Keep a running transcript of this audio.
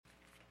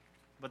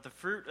But the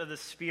fruit of the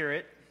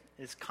Spirit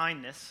is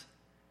kindness.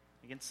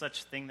 Against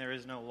such thing there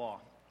is no law.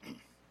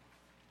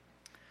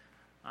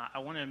 I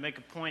wanted to make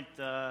a point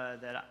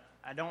that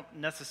I don't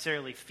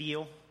necessarily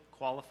feel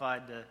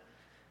qualified to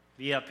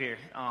be up here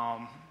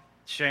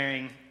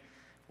sharing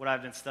what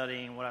I've been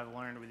studying, what I've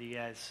learned with you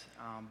guys.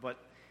 But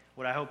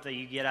what I hope that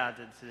you get out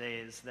of it today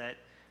is that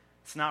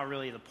it's not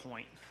really the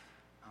point.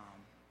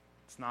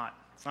 It's not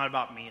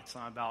about me. It's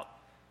not about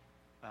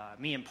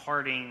me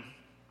imparting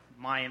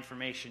my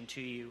information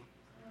to you.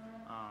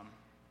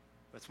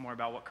 But it's more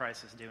about what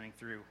Christ is doing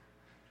through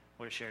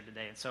what is shared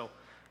today. And so,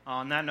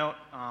 on that note,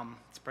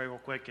 let's pray real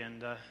quick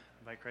and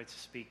invite Christ to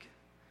speak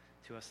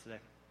to us today.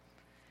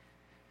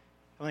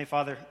 Heavenly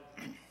Father,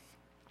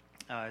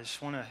 I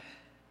just want to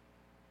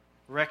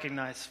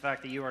recognize the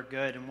fact that you are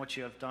good and what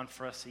you have done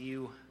for us, that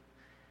you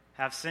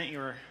have sent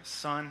your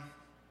Son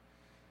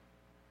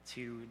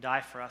to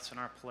die for us in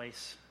our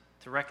place,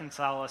 to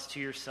reconcile us to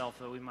yourself,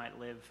 that we might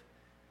live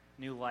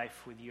new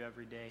life with you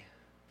every day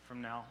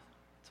from now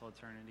until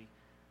eternity.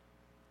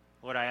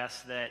 Lord, I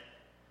ask that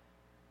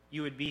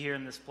you would be here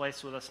in this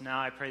place with us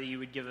now. I pray that you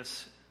would give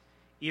us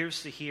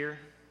ears to hear,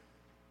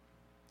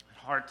 and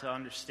heart to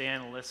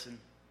understand and listen,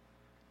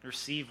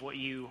 receive what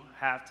you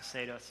have to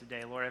say to us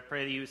today. Lord, I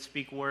pray that you would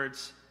speak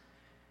words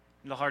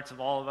in the hearts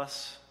of all of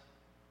us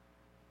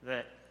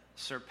that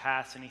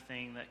surpass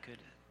anything that could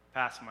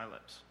pass my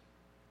lips.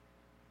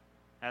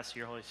 I ask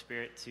your Holy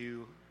Spirit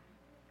to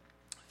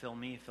fill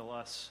me, fill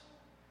us,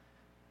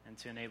 and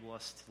to enable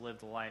us to live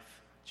the life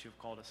that you've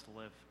called us to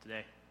live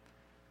today.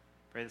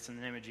 Pray this in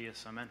the name of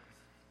Jesus. Amen.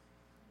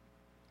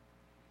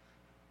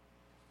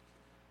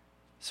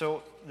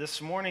 So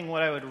this morning,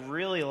 what I would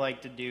really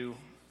like to do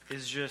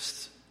is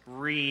just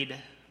read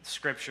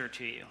Scripture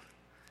to you.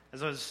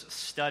 As I was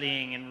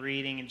studying and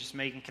reading and just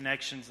making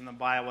connections in the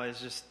Bible, it's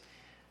just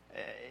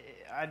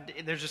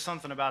there's just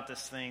something about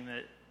this thing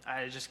that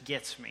it just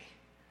gets me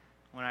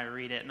when I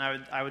read it. And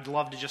I would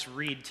love to just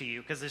read to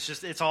you, because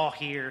it's all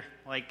here.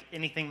 Like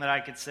anything that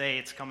I could say,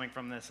 it's coming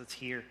from this. It's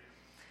here.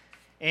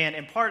 And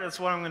in part, that's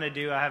what I'm going to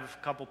do. I have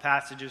a couple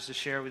passages to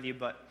share with you,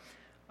 but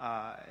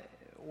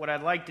what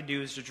I'd like to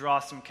do is to draw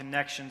some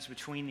connections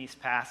between these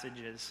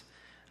passages,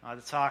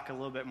 to talk a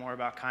little bit more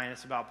about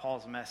kindness, about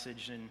Paul's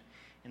message in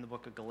the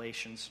book of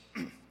Galatians.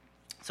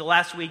 So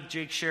last week,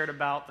 Jake shared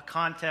about the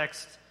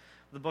context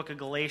of the book of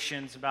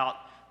Galatians, about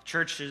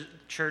church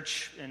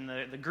and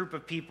the group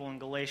of people in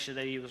Galatia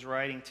that he was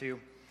writing to.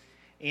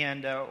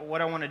 And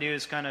what I want to do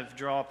is kind of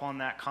draw upon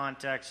that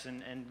context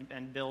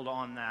and build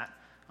on that.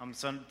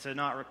 So to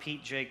not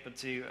repeat Jake, but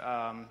to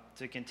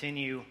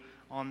continue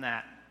on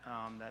that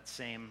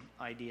same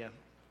idea.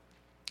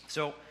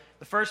 So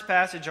the first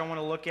passage I want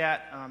to look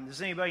at,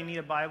 does anybody need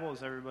a Bible?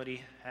 Does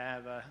everybody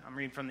have I'm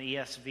reading from the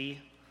ESV.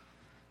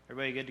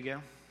 Everybody good to go?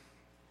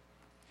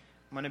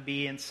 I'm going to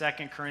be in 2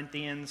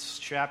 Corinthians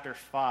chapter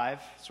 5.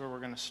 That's where we're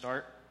going to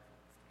start.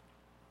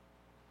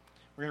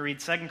 We're going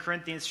to read 2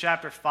 Corinthians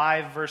chapter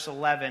 5, verse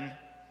 11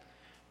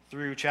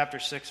 through chapter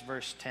 6,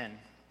 verse 10.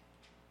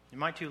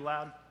 Am I too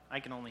loud? I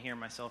can only hear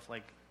myself,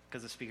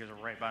 because the speakers are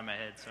right by my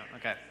head, so,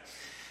 okay.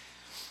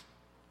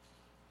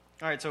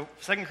 All right, so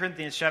 2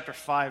 Corinthians chapter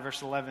 5,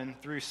 verse 11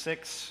 through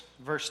 6,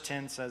 verse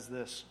 10 says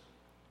this.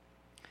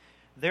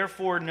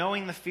 Therefore,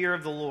 knowing the fear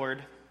of the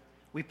Lord,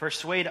 we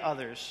persuade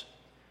others,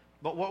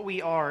 but what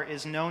we are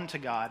is known to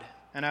God,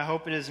 and I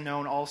hope it is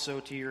known also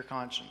to your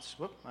conscience.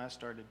 Whoop, I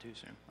started too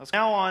soon.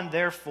 Now on,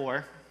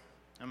 therefore,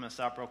 I'm going to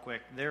stop real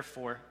quick.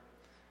 Therefore,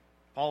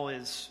 Paul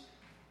is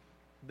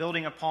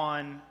building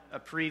upon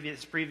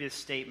previous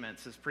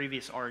statements, his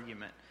previous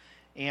argument.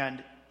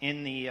 And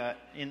in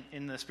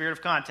the spirit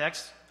of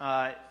context,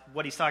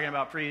 what he's talking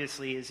about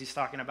previously is he's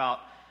talking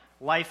about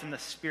life in the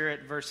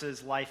spirit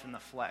versus life in the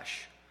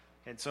flesh.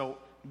 And so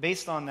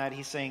based on that,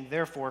 he's saying,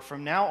 therefore,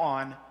 from now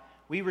on,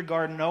 we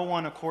regard no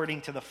one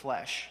according to the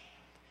flesh.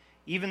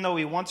 Even though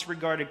we once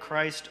regarded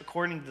Christ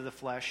according to the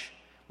flesh,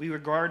 we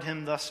regard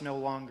him thus no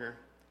longer.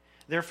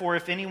 Therefore,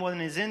 if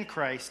anyone is in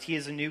Christ, he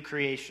is a new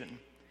creation.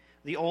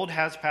 The old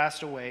has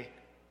passed away.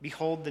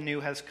 Behold, the new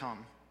has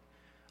come.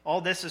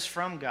 All this is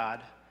from God,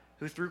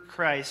 who through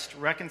Christ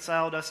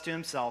reconciled us to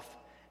himself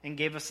and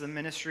gave us the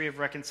ministry of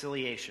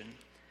reconciliation.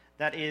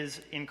 That is,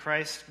 in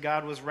Christ,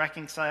 God was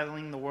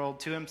reconciling the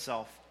world to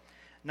himself,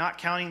 not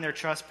counting their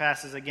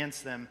trespasses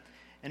against them,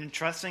 and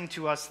entrusting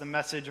to us the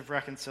message of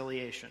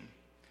reconciliation.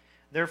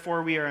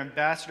 Therefore, we are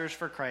ambassadors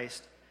for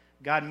Christ,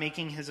 God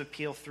making his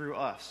appeal through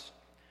us.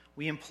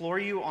 We implore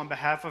you on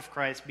behalf of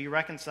Christ, be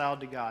reconciled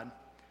to God.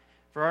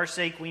 For our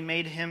sake he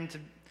made him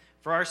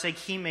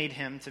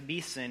to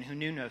be sin who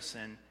knew no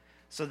sin,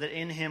 so that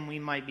in him we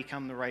might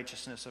become the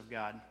righteousness of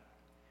God.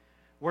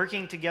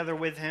 Working together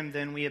with him,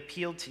 then, we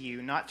appeal to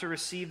you not to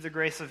receive the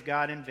grace of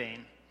God in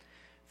vain.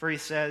 For he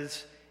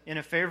says, in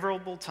a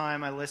favorable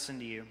time I listened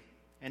to you,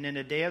 and in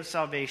a day of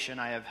salvation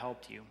I have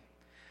helped you.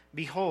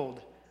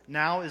 Behold,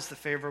 now is the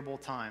favorable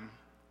time.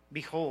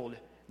 Behold,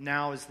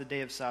 now is the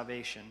day of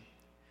salvation.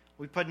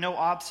 We put no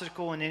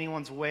obstacle in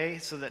anyone's way,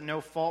 so that no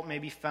fault may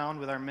be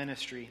found with our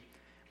ministry.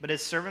 But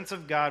as servants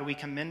of God, we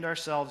commend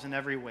ourselves in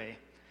every way,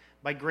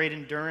 by great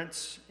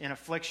endurance in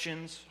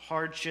afflictions,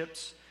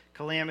 hardships,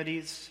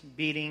 calamities,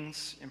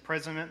 beatings,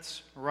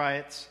 imprisonments,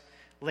 riots,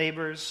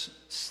 labors,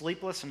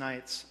 sleepless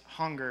nights,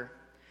 hunger,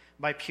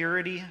 by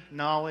purity,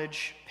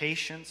 knowledge,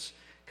 patience,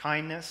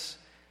 kindness,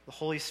 the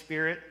Holy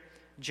Spirit,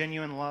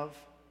 genuine love,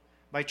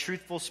 by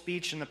truthful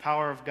speech and the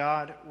power of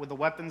God, with the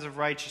weapons of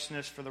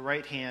righteousness for the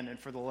right hand and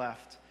for the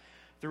left,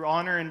 through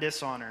honor and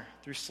dishonor,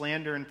 through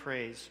slander and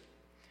praise.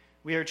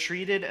 We are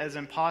treated as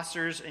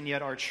impostors and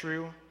yet are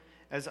true,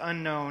 as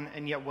unknown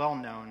and yet well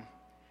known,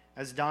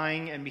 as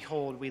dying and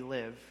behold we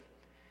live,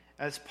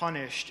 as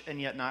punished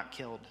and yet not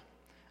killed,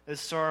 as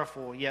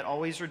sorrowful yet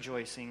always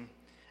rejoicing,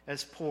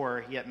 as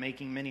poor yet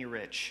making many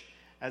rich,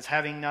 as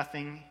having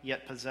nothing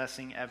yet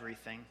possessing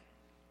everything.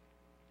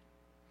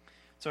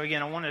 So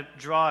again, I want to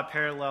draw a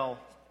parallel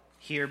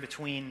here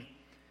between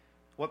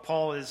what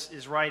Paul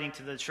is writing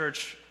to the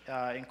church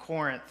in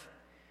Corinth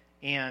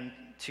and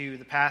to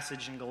the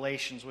passage in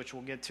Galatians, which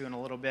we'll get to in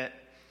a little bit.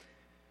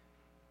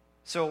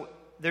 So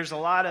there's a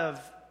lot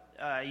of,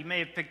 you may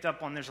have picked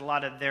up on, there's a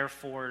lot of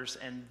therefores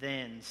and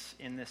thens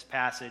in this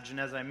passage. And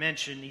as I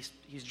mentioned,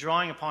 he's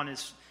drawing upon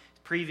his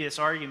previous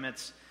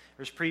arguments,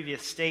 or his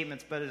previous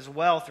statements, but as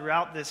well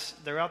throughout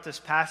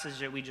this passage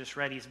that we just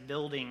read, he's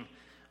building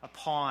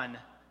upon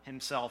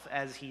himself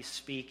as he's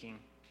speaking.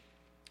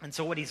 And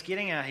so what he's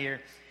getting at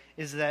here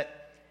is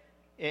that,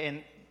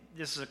 and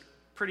this is a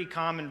pretty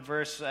common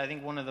verse, I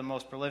think one of the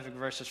most prolific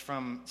verses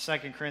from 2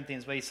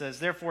 Corinthians, but he says,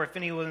 therefore, if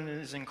anyone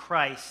is in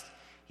Christ,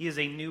 he is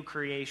a new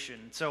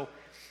creation. So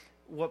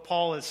what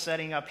Paul is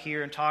setting up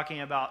here and talking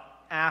about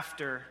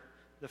after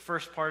the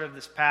first part of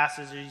this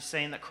passage is he's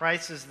saying that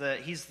Christ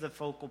he's the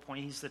focal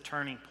point, he's the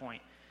turning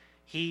point.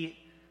 He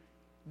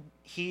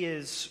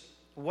is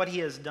what he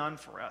has done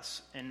for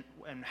us and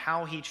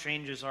how he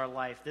changes our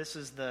life.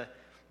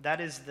 That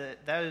is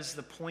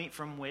the point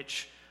from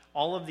which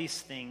all of these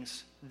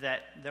things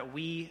that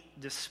we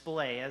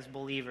display as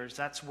believers,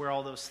 that's where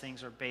all those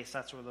things are based.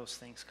 That's where those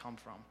things come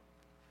from.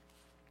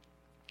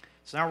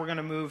 So now we're going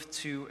to move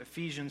to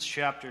Ephesians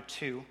chapter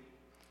 2.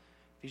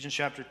 Ephesians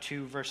chapter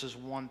 2, verses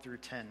 1 through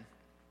 10. It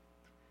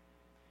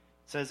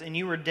says, and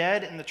you were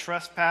dead in the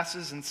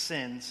trespasses and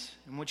sins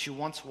in which you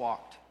once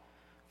walked,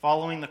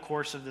 following the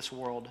course of this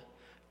world,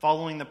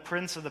 following the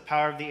prince of the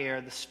power of the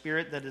air, the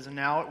spirit that is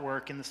now at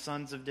work in the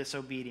sons of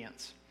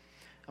disobedience,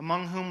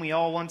 among whom we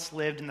all once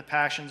lived in the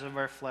passions of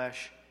our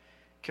flesh,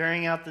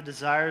 carrying out the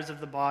desires of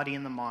the body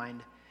and the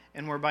mind,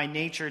 and were by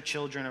nature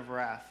children of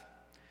wrath,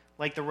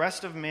 like the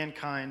rest of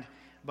mankind.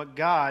 But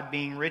God,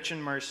 being rich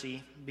in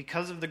mercy,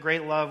 because of the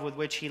great love with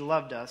which he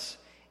loved us,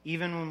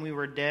 even when we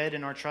were dead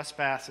in our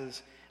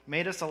trespasses,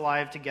 made us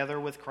alive together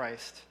with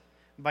Christ.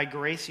 By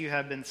grace you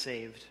have been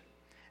saved,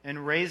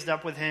 and raised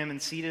up with him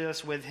and seated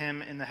us with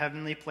him in the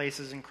heavenly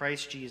places in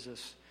Christ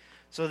Jesus,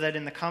 so that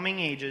in the coming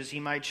ages he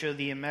might show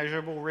the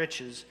immeasurable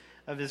riches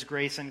of his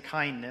grace and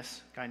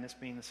kindness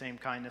being the same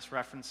kindness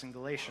referenced in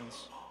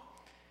Galatians,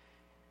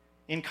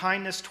 in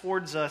kindness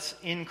towards us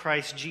in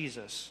Christ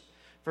Jesus.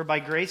 For by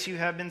grace you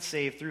have been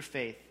saved through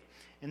faith,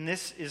 and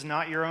this is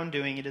not your own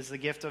doing, it is the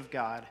gift of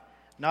God,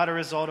 not a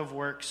result of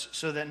works,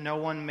 so that no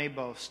one may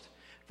boast.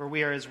 For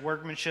we are his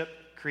workmanship,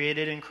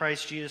 created in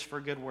Christ Jesus for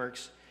good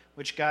works,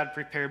 which God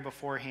prepared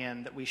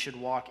beforehand that we should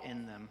walk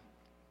in them.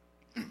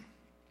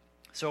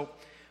 So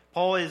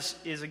Paul is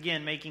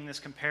again making this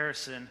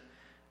comparison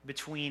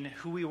between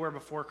who we were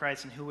before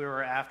Christ and who we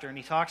were after. And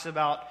he talks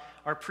about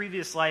our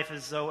previous life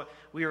as though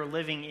we were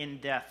living in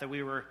death, that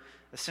we were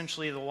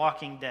essentially the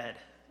walking dead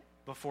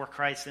before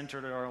Christ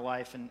entered our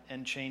life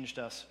and changed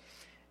us.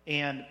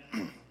 And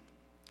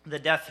the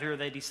death here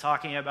that he's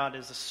talking about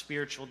is a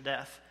spiritual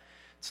death.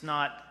 It's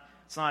not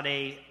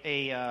a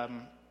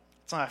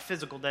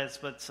physical death,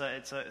 but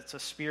it's a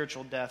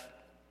spiritual death.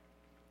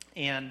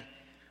 And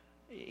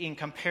in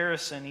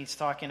comparison, he's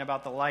talking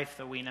about the life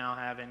that we now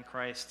have in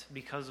Christ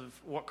because of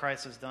what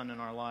Christ has done in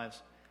our lives.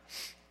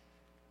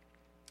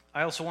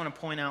 I also want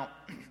to point out,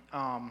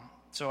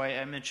 so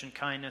I mentioned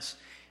kindness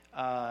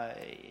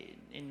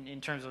in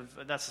terms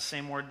of, that's the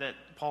same word that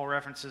Paul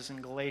references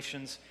in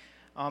Galatians.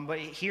 But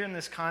here in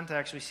this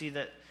context, we see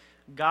that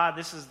God,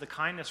 this is the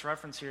kindness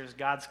reference here, is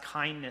God's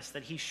kindness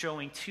that he's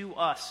showing to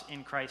us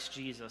in Christ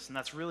Jesus. And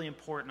that's really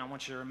important. I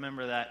want you to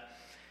remember that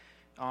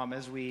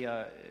as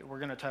we're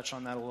going to touch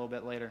on that a little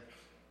bit later.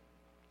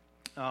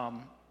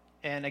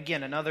 And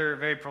again, another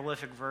very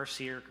prolific verse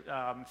here,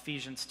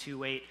 Ephesians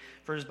 2:8.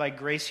 For it is by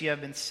grace you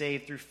have been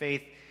saved through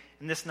faith,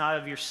 and this not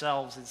of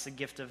yourselves, it's the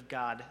gift of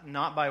God,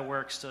 not by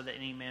works, so that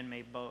any man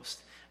may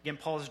boast. Again,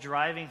 Paul is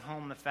driving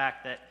home the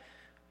fact that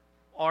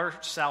our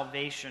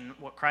salvation,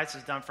 what Christ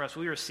has done for us,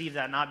 we receive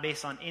that not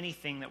based on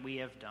anything that we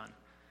have done,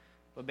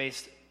 but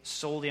based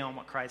solely on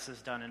what Christ has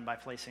done and by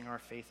placing our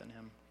faith in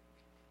him.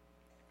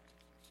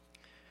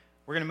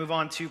 We're going to move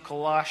on to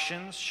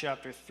Colossians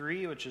chapter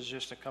 3, which is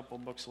just a couple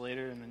books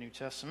later in the New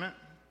Testament.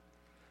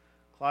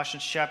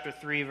 Colossians chapter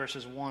 3,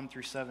 verses 1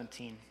 through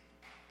 17.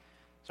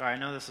 Sorry, I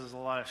know this is a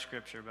lot of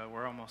scripture, but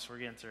we're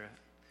getting through it.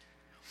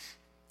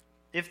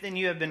 If then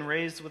you have been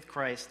raised with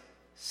Christ,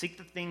 seek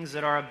the things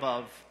that are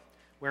above,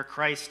 where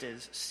Christ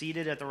is,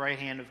 seated at the right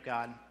hand of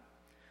God.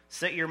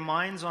 Set your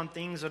minds on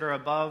things that are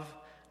above,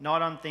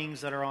 not on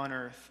things that are on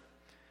earth.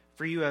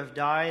 For you have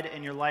died,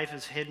 and your life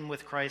is hidden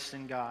with Christ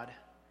in God.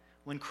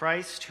 When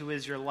Christ, who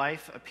is your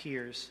life,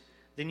 appears,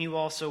 then you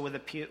also will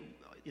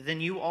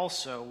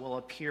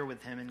appear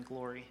with him in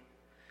glory.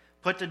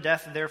 Put to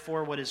death,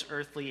 therefore, what is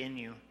earthly in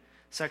you: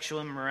 sexual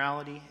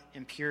immorality,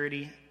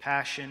 impurity,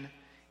 passion,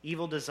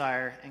 evil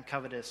desire, and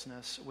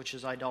covetousness, which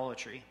is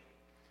idolatry.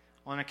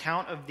 On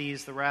account of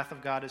these, the wrath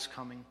of God is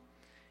coming.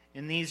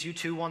 In these you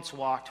too once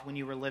walked when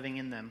you were living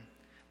in them,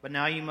 but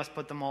now you must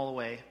put them all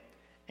away: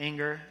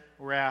 anger,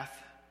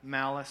 wrath,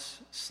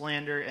 malice,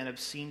 slander, and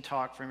obscene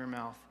talk from your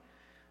mouth.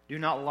 Do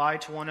not lie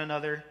to one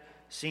another,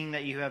 seeing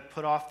that you have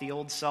put off the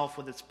old self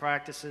with its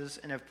practices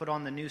and have put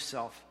on the new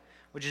self,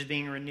 which is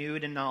being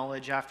renewed in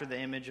knowledge after the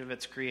image of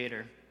its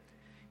creator.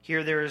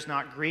 Here there is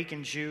not Greek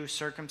and Jew,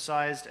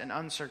 circumcised and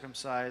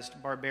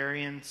uncircumcised,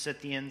 barbarian,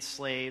 Scythian,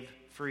 slave,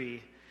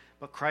 free,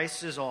 but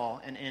Christ is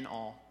all and in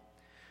all.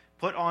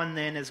 Put on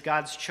then as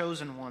God's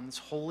chosen ones,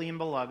 holy and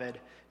beloved,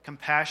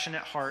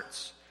 compassionate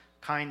hearts,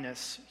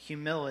 kindness,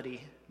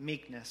 humility,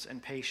 meekness,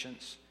 and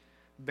patience,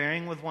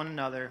 bearing with one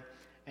another,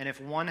 and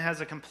if one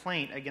has a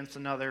complaint against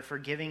another,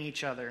 forgiving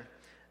each other,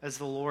 as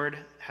the Lord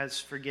has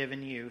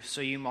forgiven you,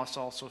 so you must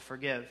also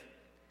forgive.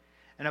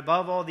 And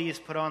above all these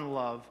put on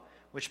love,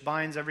 which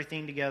binds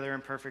everything together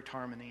in perfect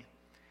harmony.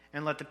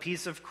 And let the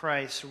peace of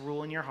Christ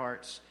rule in your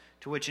hearts,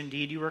 to which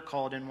indeed you are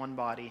called in one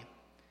body.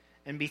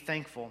 And be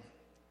thankful.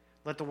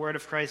 Let the word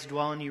of Christ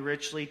dwell in you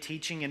richly,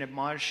 teaching and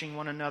admonishing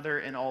one another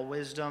in all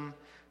wisdom,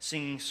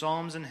 singing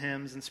psalms and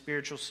hymns and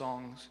spiritual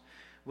songs,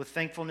 with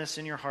thankfulness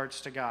in your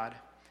hearts to God.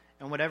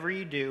 And whatever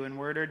you do, in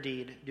word or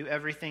deed, do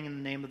everything in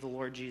the name of the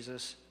Lord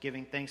Jesus,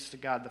 giving thanks to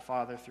God the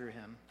Father through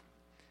him.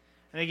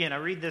 And again, I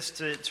read this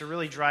to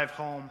really drive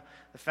home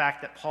the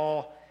fact that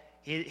Paul,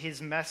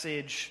 his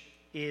message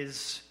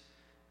is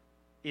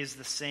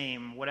the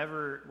same.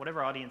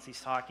 Whatever audience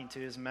he's talking to,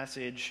 his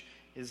message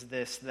is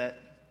this, that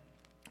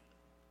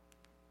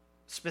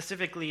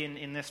specifically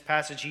in this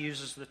passage he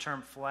uses the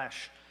term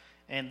flesh,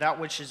 and that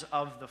which is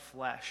of the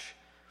flesh.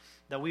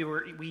 That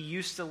we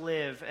used to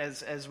live,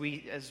 as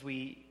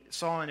we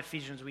saw in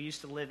Ephesians, we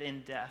used to live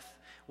in death.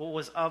 What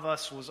was of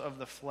us was of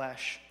the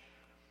flesh.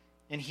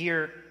 And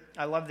here,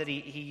 I love that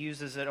he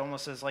uses it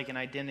almost as like an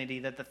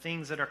identity, that the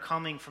things that are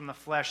coming from the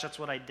flesh, that's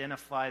what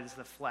identifies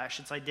the flesh.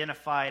 It's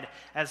identified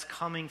as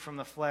coming from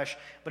the flesh.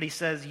 But he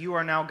says, you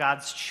are now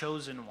God's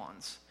chosen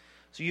ones.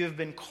 So you have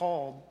been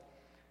called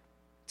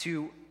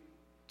to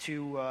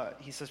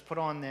he says, put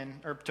on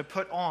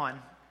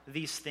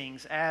these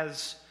things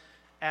as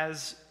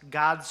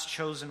God's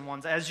chosen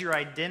ones, as your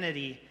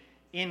identity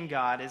in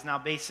God is now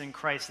based in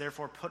Christ.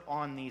 Therefore, put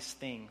on these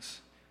things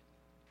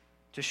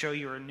to show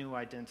your new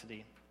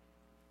identity.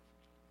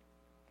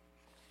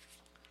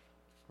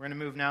 We're going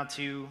to move now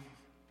to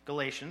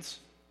Galatians.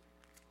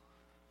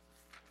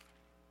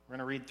 We're going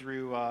to read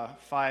through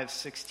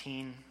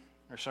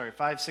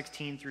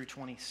 5:16 through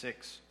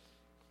 26.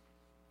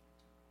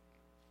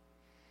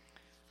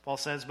 Paul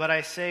says, "But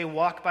I say,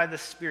 walk by the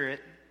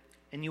Spirit,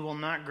 and you will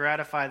not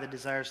gratify the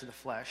desires of the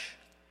flesh.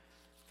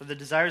 For the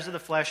desires of the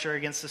flesh are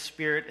against the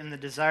Spirit, and the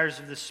desires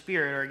of the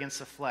Spirit are against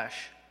the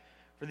flesh.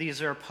 For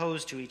these are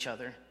opposed to each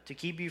other, to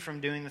keep you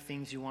from doing the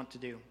things you want to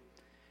do.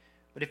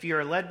 But if you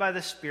are led by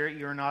the Spirit,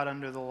 you are not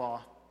under the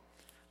law.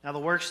 Now the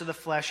works of the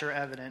flesh are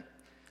evident: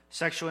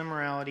 sexual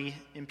immorality,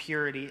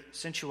 impurity,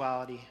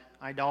 sensuality,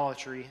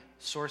 idolatry,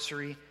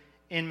 sorcery,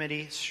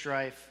 enmity,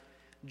 strife,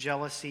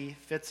 jealousy,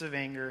 fits of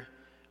anger,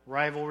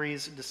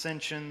 rivalries,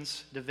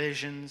 dissensions,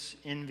 divisions,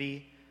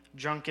 envy,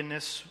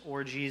 drunkenness,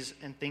 orgies,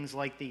 and things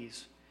like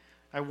these.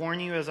 I warn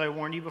you, as I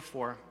warned you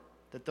before,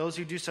 that those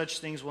who do such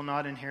things will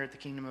not inherit the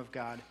kingdom of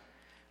God.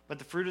 But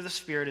the fruit of the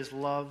Spirit is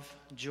love,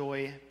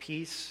 joy,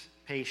 peace,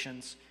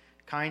 patience,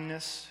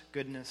 kindness,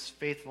 goodness,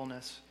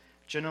 faithfulness,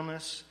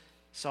 gentleness,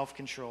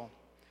 self-control.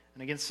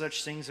 And against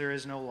such things there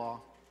is no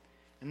law.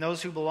 And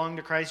those who belong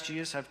to Christ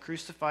Jesus have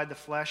crucified the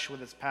flesh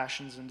with its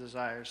passions and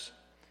desires.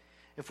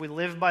 If we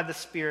live by the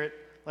Spirit,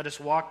 let us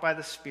walk by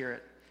the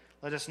Spirit.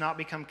 Let us not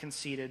become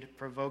conceited,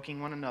 provoking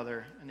one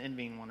another and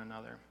envying one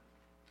another."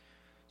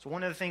 So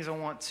one of the things I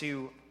want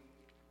to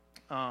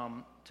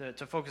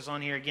focus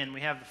on here, again,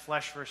 we have the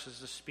flesh versus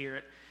the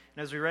Spirit.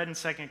 And as we read in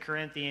 2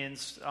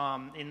 Corinthians,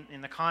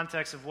 in the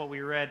context of what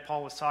we read,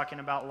 Paul was talking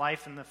about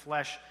life in the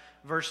flesh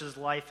versus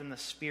life in the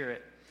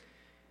Spirit.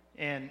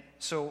 And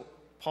so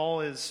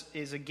Paul is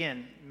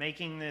again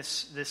making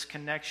this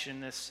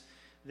connection,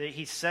 that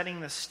he's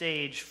setting the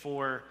stage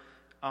for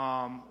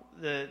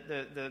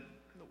the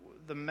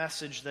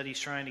message that he's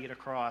trying to get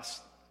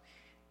across.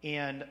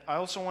 And I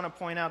also want to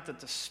point out that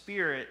the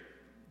Spirit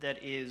that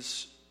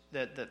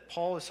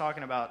Paul is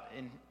talking about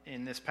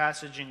in this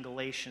passage in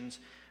Galatians,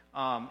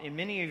 in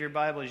many of your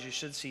Bibles you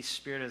should see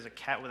Spirit as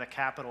with a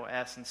capital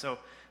S. And so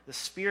the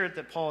Spirit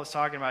that Paul is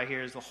talking about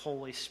here is the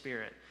Holy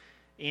Spirit.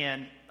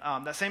 And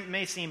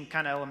may seem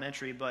kind of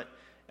elementary, but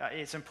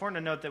it's important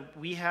to note that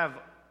we have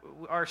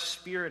our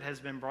spirit has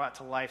been brought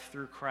to life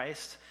through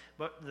Christ,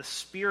 but the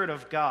Spirit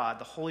of God,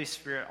 the Holy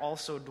Spirit,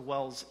 also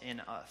dwells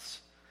in us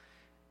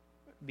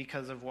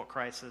because of what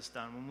Christ has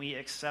done. When we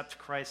accept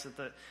Christ,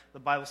 that the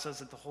Bible says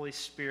that the Holy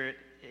Spirit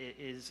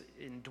is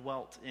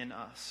indwelt in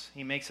us.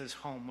 He makes his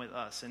home with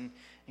us. And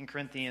in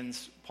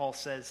Corinthians, Paul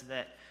says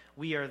that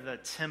we are the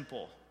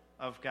temple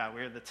of God.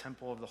 We are the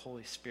temple of the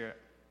Holy Spirit.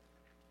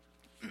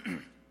 I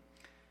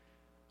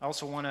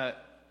also want to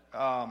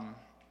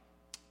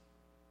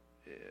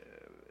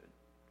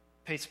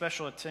pay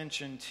special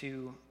attention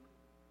to,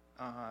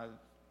 where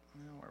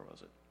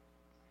was it?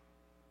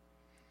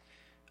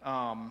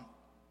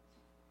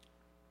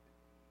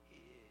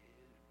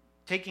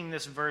 Taking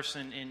this verse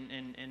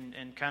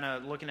and kind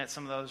of looking at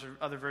some of those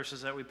other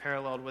verses that we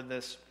paralleled with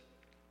this,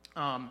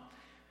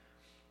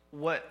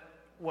 what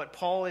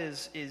Paul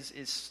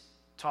is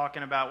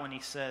talking about when he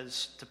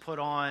says to put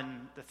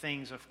on the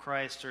things of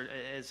Christ, or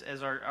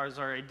as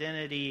our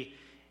identity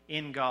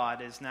in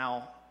God is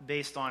now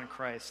based on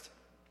Christ,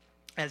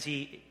 as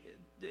he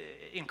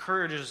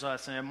encourages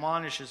us and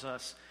admonishes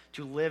us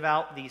to live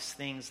out these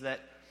things, that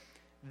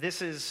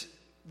this is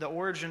the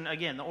origin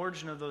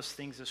of those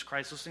things is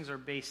Christ. Those things are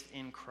based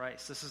in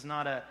Christ. This is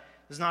not a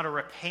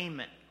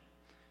repayment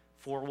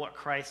for what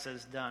Christ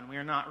has done. We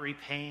are not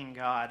repaying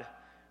God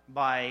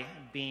by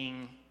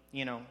being,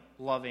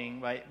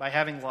 loving, by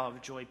having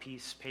love, joy,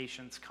 peace,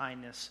 patience,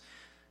 kindness.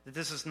 That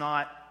this is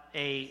not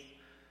a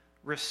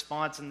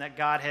response and that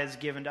God has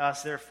given to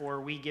us,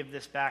 therefore we give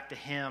this back to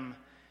him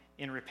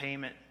in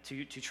repayment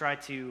to try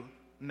to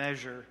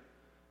measure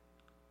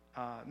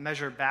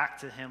back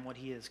to him what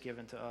he has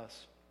given to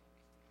us.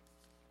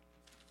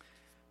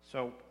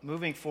 So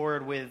moving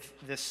forward with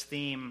this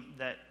theme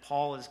that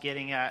Paul is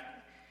getting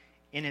at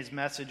in his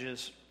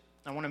messages,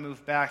 I want to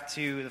move back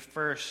to the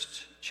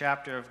first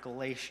chapter of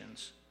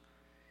Galatians.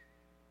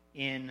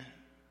 In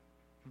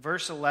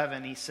verse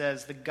 11, he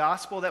says, "The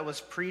gospel that was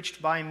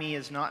preached by me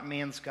is not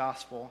man's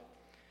gospel,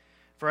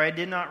 for I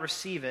did not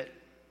receive it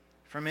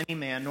from any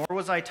man, nor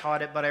was I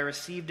taught it, but I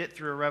received it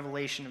through a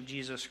revelation of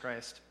Jesus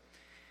Christ."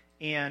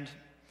 And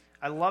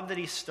I love that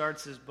he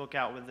starts his book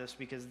out with this,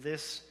 because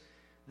this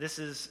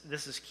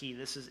is key.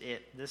 This is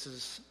it.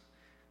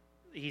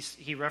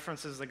 He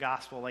references the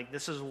gospel like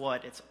this is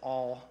what it's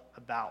all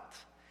about.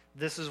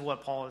 This is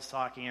what Paul is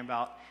talking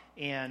about,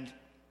 and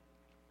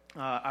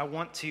I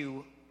want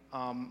to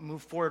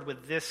move forward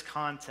with this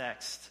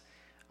context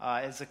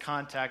as a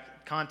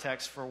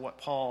context for what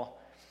Paul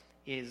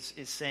is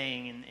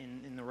saying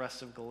in the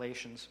rest of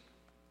Galatians.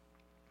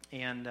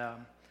 And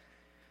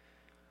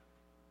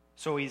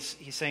so he's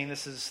saying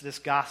this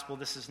gospel,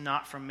 this is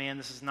not from man,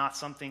 this is not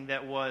something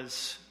that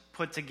was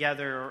put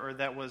together or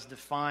that was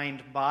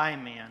defined by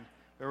man,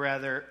 but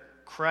rather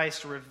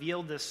Christ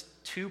revealed this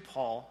to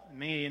Paul.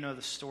 Many of you know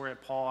the story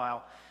of Paul,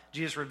 how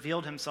Jesus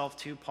revealed himself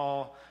to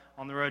Paul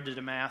on the road to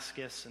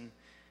Damascus, and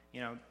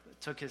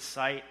took his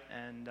sight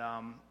and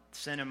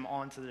sent him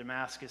on to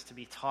Damascus to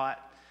be taught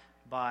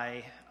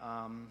by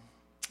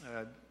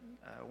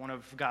one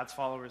of God's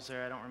followers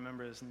there. I don't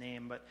remember his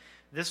name, but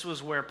this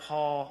was where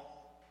Paul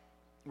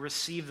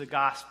received the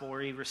gospel, where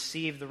he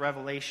received the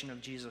revelation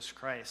of Jesus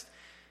Christ.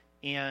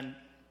 And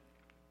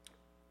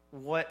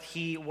what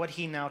he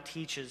now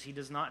teaches, he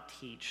does not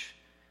teach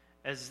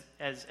as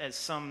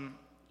some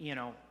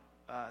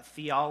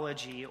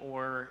theology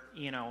or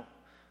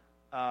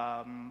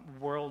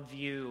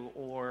worldview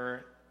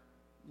or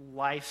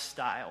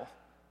lifestyle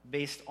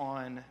based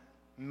on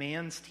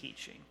man's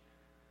teaching,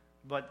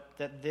 but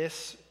that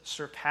this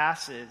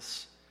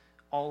surpasses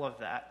all of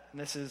that. And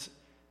this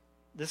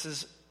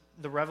is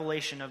the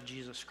revelation of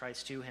Jesus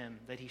Christ to him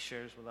that he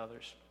shares with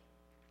others.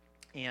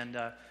 And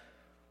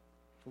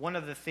one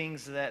of the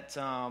things that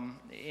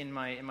in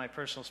my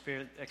personal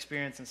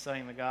experience in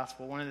studying the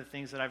gospel, one of the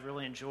things that I've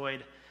really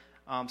enjoyed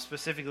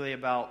specifically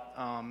about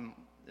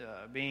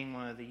being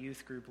one of the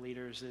youth group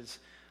leaders is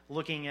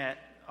looking at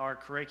our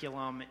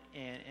curriculum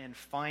and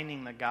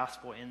finding the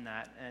gospel in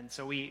that. And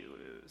so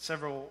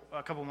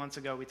a couple months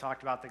ago, we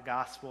talked about the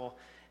gospel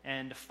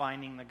and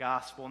finding the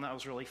gospel, and that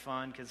was really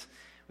fun because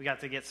we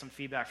got to get some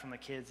feedback from the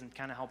kids and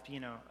kind of help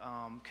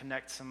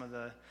connect some of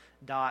the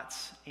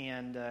dots,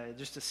 and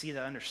just to see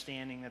the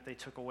understanding that they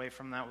took away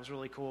from that was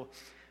really cool.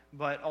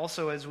 But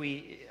also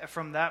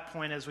from that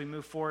point, as we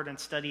move forward and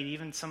studied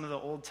even some of the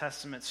Old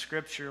Testament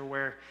scripture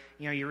where,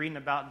 you're reading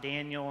about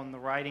Daniel and the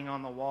writing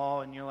on the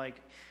wall, and you're like,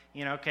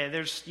 okay,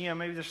 there's,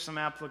 maybe there's some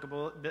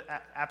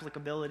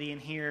applicability in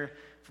here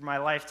for my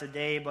life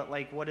today, but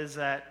like, what does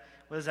that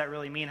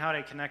really mean? How do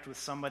I connect with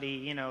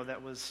somebody,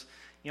 that was,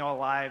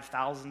 alive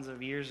thousands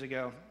of years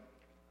ago?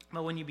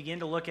 But when you begin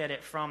to look at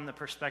it from the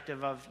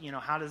perspective of,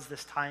 how does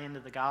this tie into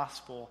the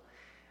gospel,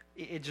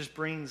 it just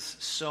brings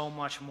so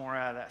much more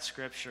out of that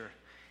scripture.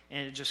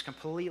 And it just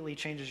completely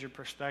changes your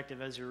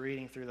perspective as you're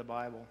reading through the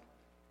Bible.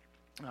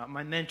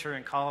 My mentor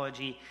in college,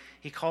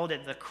 he called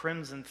it the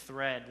crimson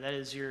thread. That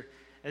is,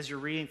 as you're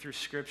reading through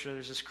scripture,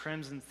 there's this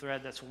crimson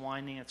thread that's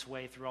winding its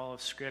way through all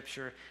of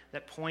scripture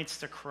that points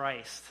to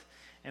Christ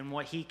and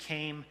what he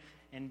came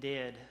and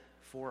did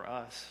for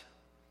us.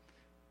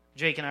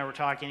 Jake and I were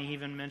talking, he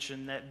even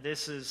mentioned that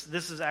this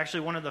is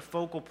actually one of the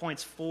focal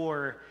points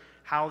for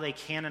how they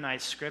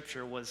canonized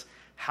Scripture was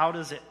how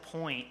does it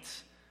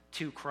point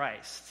to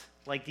Christ?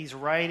 Like these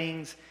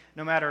writings,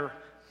 no matter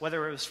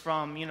whether it was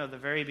from, the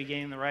very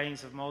beginning, the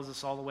writings of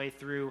Moses all the way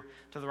through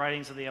to the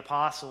writings of the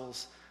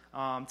apostles,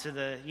 to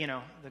the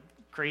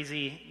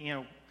crazy,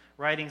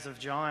 writings of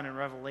John and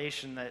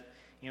Revelation that,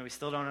 we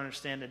still don't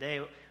understand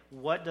today.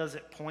 What does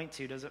it point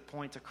to? Does it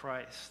point to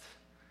Christ?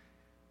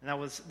 And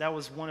that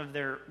was one of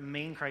their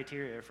main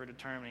criteria for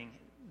determining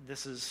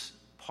this is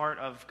part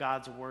of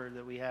God's word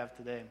that we have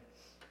today.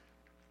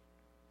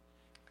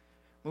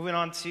 Moving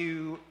on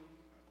to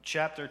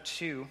chapter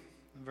 2,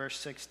 verse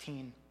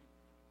 16.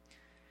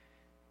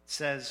 It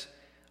says,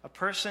 "A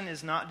person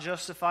is not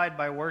justified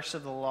by works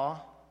of the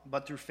law,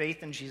 but through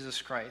faith in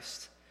Jesus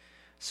Christ.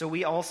 So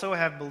we also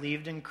have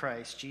believed in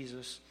Christ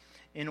Jesus,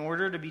 in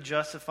order to be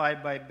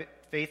justified by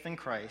faith in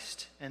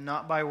Christ, and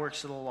not by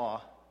works of the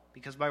law,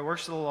 because by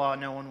works of the law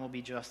no one will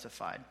be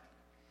justified."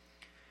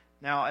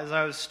 Now, as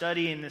I was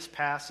studying this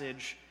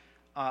passage,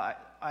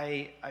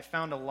 I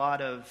found a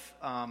lot of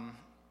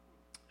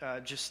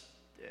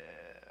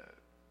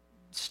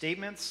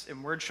statements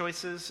and word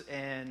choices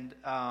and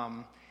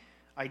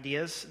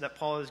ideas that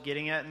Paul is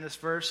getting at in this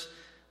verse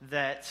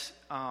that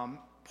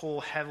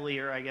pull heavily,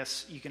 or I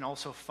guess you can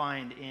also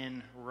find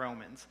in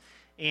Romans.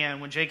 And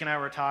when Jake and I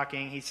were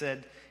talking, he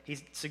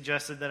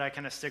suggested that I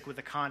kind of stick with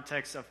the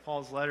context of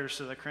Paul's letters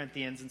to the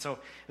Corinthians. And so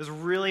it was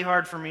really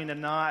hard for me to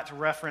not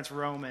reference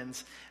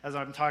Romans as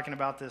I'm talking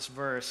about this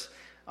verse.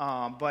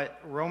 But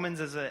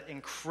Romans is an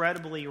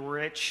incredibly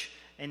rich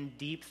and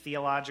deep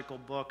theological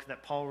book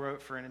that Paul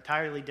wrote for an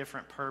entirely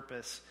different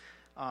purpose.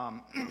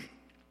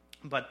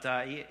 But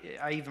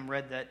I even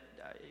read that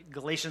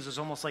Galatians is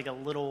almost like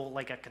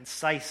a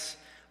concise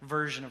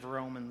version of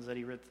Romans that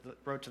he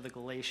wrote to the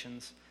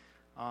Galatians,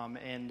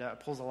 and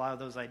pulls a lot of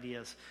those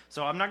ideas.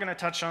 So I'm not going to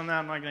touch on that.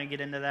 I'm not going to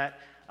get into that.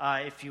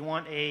 If you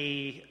want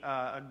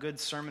a good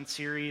sermon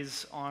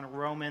series on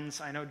Romans,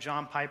 I know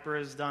John Piper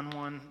has done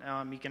one.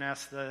 You can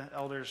ask the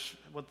elders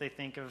what they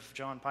think of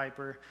John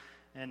Piper.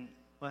 And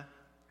what?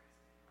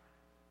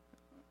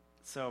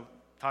 So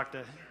talk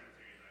to...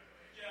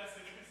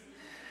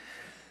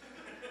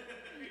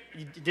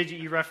 Did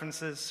you reference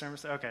his sermon?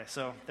 Okay,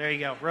 so there you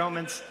go.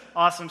 Romans,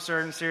 awesome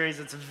sermon series.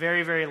 It's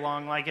very, very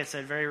long. Like I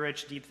said, very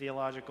rich, deep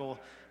theological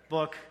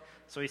book.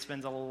 So he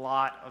spends a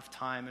lot of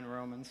time in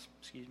Romans.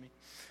 Excuse me.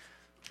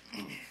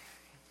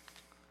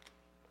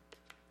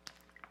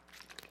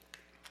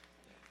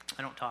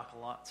 I don't talk a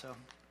lot, so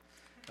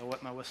I'll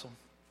wet my whistle.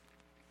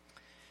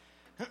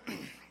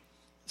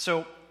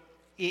 So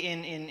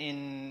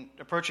in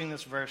approaching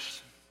this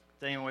verse,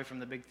 staying away from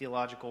the big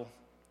theological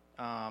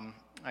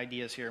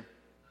ideas here,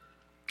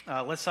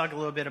 let's talk a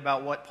little bit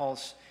about what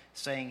Paul's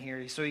saying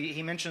here. So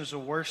he mentions the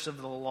works of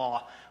the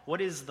law.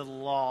 What is the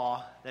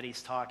law that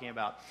he's talking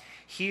about?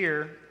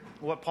 Here,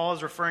 what Paul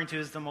is referring to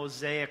is the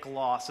Mosaic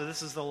law. So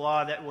this is the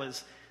law that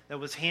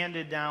was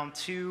handed down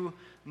to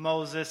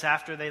Moses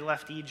after they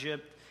left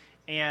Egypt,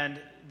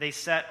 and they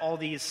set all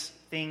these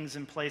things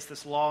in place,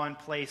 this law in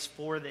place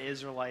for the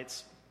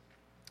Israelites.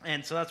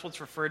 And so that's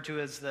what's referred to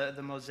as the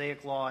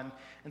Mosaic law.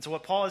 And so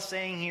what Paul is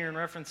saying here in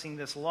referencing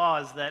this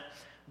law is that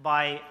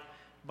by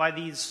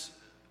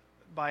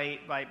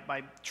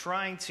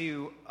trying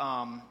to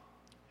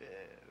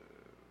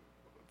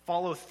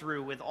follow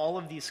through with all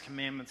of these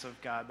commandments of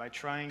God, by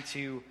trying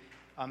to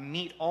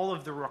meet all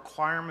of the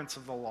requirements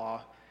of the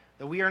law,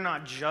 that we are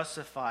not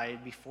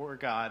justified before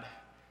God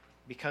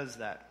because of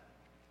that.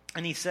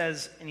 And he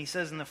says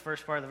in the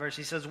first part of the verse,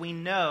 he says, we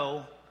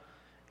know,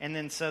 and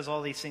then says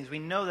all these things. We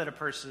know that a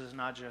person is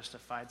not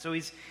justified. So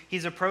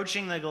he's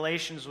approaching the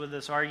Galatians with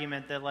this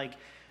argument that,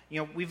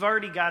 we've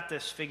already got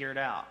this figured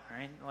out,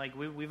 right? Like,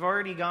 we've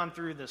already gone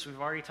through this. We've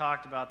already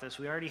talked about this.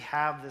 We already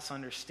have this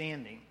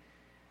understanding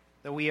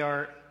that we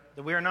are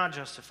not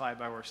justified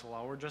by works of the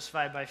law. We're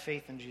justified by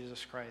faith in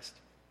Jesus Christ.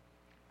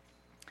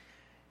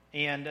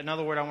 And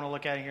another word I want to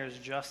look at here is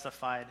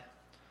justified.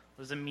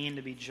 What does it mean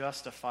to be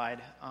justified?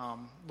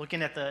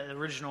 Looking at the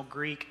original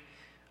Greek,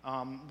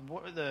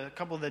 a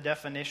couple of the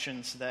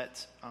definitions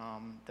that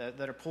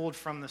are pulled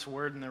from this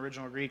word in the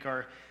original Greek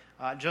are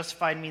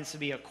justified means to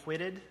be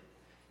acquitted,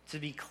 to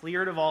be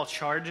cleared of all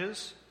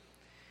charges,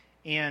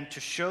 and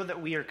to show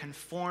that we are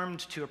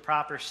conformed to a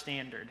proper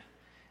standard.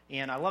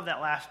 And I love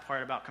that last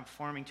part about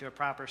conforming to a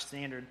proper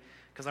standard,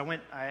 because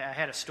I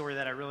had a story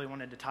that I really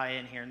wanted to tie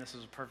in here, and this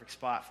was a perfect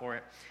spot for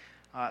it.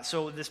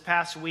 So this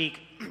past week,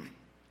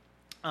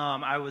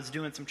 I was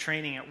doing some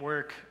training at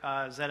work.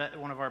 I was at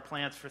one of our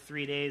plants for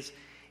 3 days,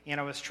 and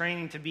I was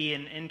training to be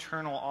an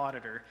internal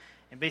auditor.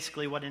 And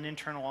basically what an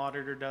internal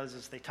auditor does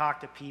is they talk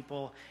to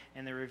people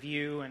and they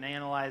review and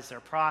analyze their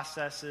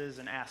processes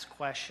and ask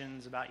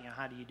questions about,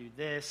 how do you do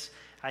this?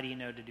 How do you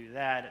know to do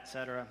that,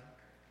 etc.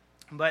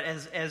 But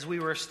as we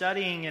were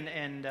studying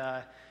and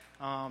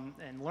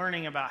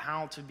learning about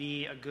how to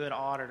be a good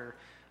auditor,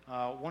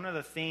 one of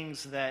the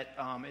things that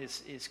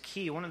is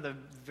key, one of the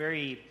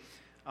very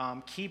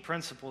key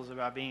principles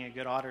about being a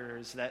good auditor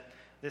is that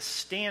this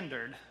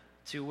standard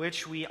to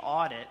which we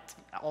audit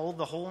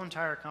the whole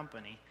entire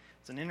company.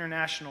 It's an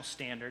international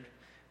standard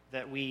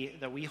that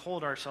we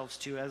hold ourselves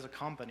to as a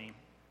company.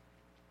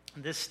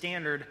 This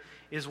standard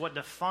is what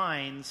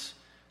defines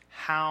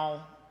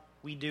how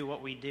we do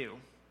what we do.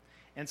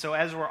 And so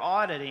as we're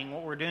auditing,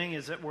 what we're doing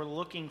is that we're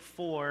looking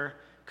for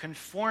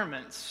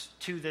conformance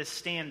to this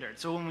standard.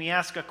 So when we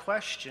ask a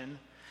question,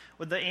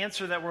 well, the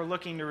answer that we're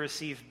looking to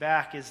receive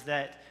back is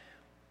that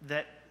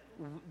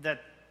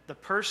the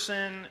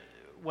person,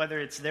 whether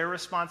it's their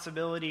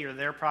responsibility or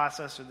their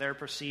process or their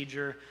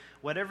procedure,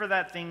 whatever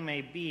that thing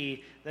may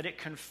be, that it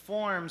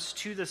conforms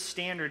to the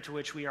standard to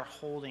which we are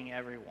holding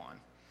everyone.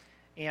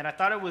 And I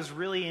thought it was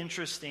really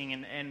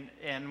interesting,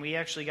 and we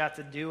actually got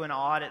to do an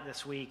audit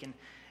this week,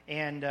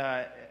 and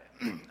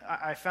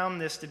I found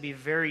this to be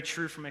very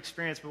true from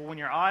experience. But when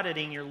you're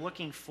auditing, you're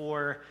looking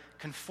for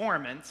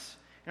conformance.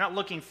 You're not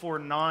looking for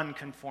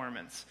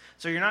non-conformance.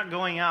 So you're not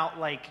going out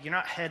you're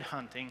not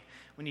headhunting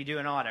when you do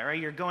an audit, right?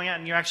 You're going out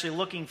and you're actually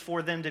looking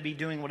for them to be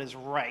doing what is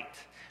right.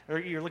 Or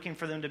you're looking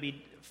for them to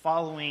be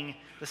following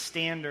the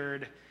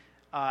standard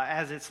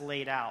as it's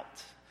laid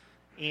out.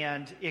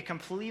 And it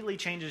completely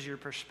changes your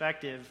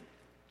perspective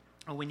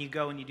when you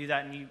go and you do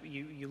that and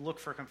you look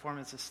for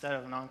conformance instead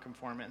of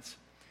non-conformance.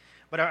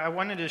 But I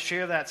wanted to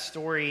share that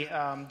story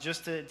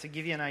just to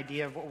give you an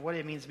idea of what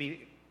it means to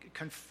be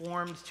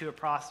conformed to a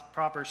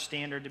proper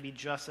standard, to be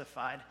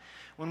justified.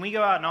 When we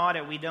go out and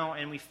audit,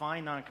 and we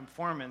find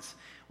non-conformance,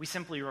 we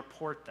simply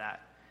report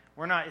that.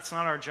 It's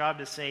not our job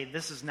to say,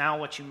 this is now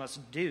what you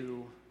must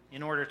do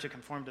in order to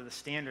conform to the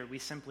standard. We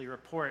simply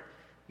report,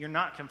 you're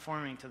not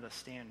conforming to the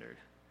standard.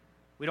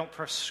 We don't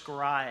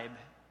prescribe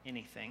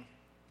anything.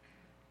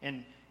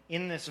 And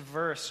in this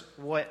verse,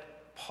 what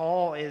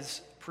Paul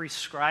is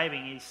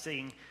prescribing, he's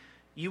saying,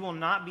 you will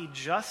not be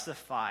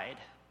justified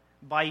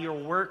by your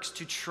works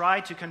to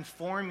try to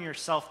conform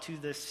yourself to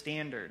this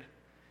standard.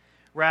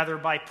 Rather,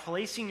 by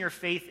placing your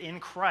faith in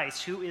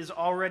Christ, who is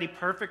already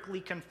perfectly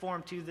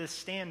conformed to this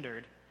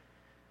standard,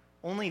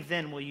 only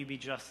then will you be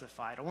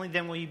justified. Only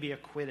then will you be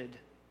acquitted,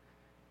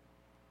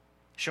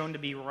 shown to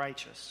be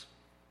righteous.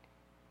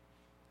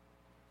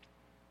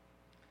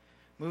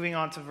 Moving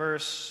on to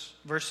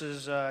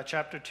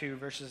chapter 2,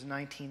 verses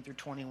 19 through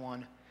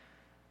 21.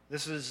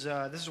 This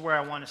is where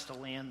I want us to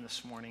land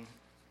this morning.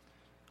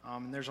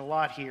 And there's a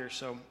lot here,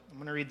 so I'm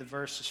going to read the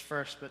verses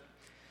first. But it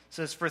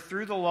says, "For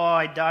through the law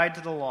I died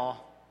to the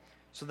law,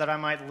 so that I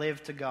might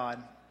live to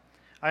God.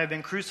 I have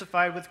been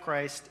crucified with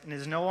Christ, and it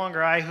is no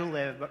longer I who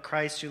live, but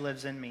Christ who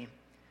lives in me.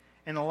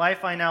 In the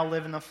life I now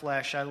live in the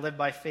flesh, I live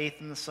by faith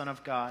in the Son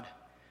of God,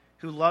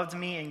 who loved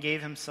me and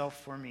gave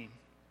himself for me.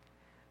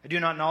 I do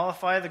not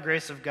nullify the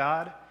grace of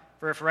God,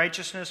 for if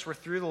righteousness were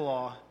through the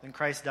law, then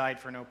Christ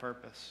died for no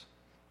purpose."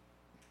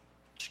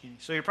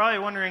 So you're probably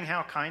wondering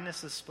how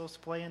kindness is supposed to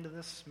play into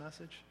this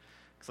message,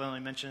 because I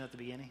only mentioned it at the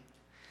beginning.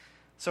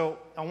 So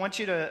I want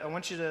you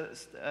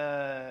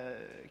to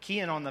key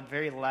in on the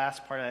very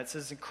last part of that. It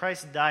says that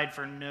Christ died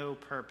for no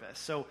purpose.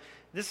 So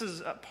this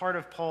is a part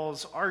of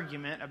Paul's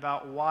argument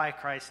about why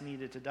Christ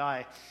needed to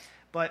die.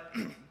 But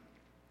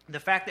the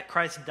fact that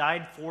Christ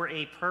died for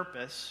a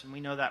purpose, and we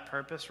know that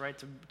purpose, right,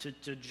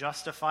 to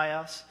justify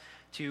us,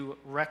 to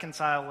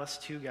reconcile us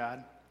to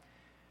God.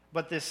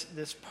 But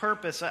this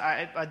purpose,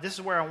 this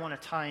is where I want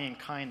to tie in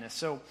kindness.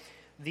 So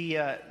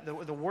the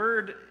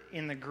word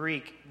in the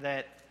Greek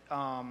that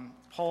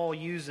Paul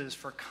uses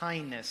for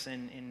kindness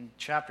in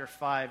chapter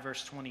 5,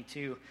 verse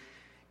 22,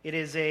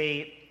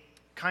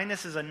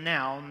 kindness is a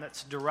noun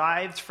that's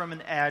derived from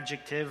an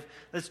adjective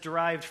that's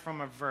derived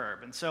from a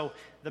verb. And so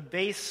the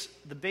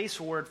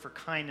base word for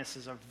kindness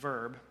is a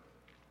verb.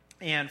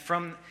 And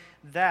from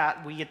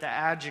that, we get the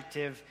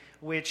adjective,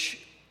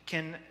 which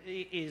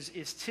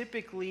is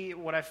typically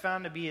what I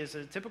found to be is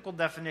a typical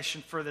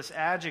definition for this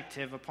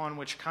adjective upon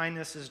which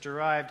kindness is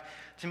derived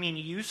to mean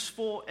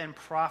useful and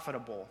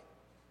profitable.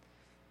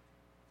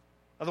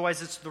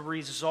 Otherwise, it's the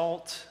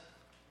result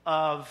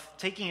of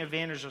taking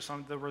advantage of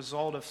something, the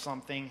result of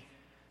something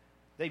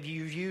that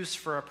you've used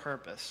for a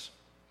purpose.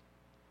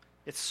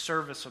 It's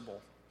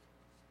serviceable.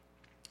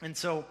 And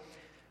so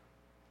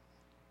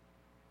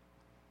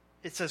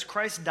it says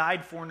Christ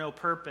died for no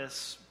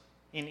purpose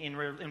in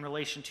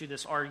relation to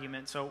this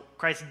argument. So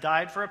Christ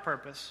died for a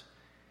purpose.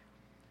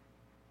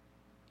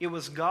 It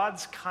was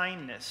God's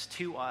kindness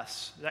to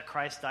us that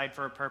Christ died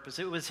for a purpose.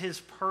 It was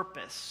his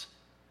purpose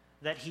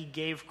that he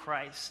gave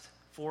Christ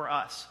for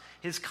us.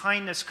 His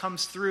kindness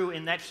comes through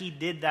in that he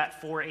did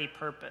that for a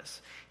purpose.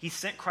 He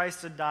sent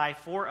Christ to die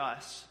for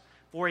us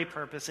for a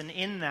purpose, and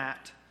in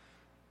that,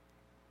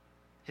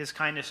 his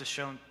kindness is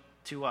shown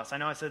to us. I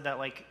know I said that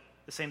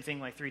the same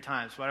thing 3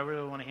 times, but I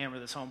really want to hammer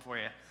this home for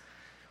you.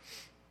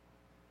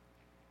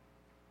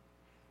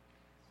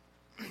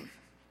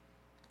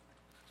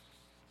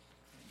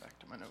 Back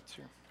to my notes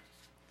here.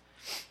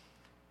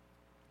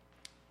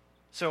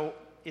 So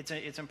it's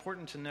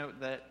important to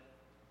note that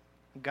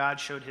God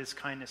showed his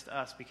kindness to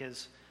us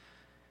because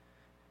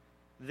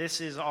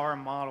this is our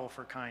model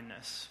for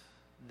kindness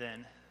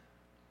then.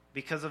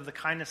 because of the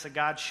kindness that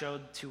God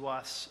showed to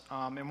us.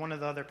 In one of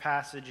the other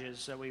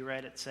passages that we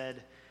read, it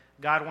said,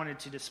 God wanted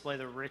to display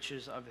the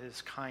riches of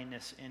his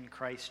kindness in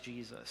Christ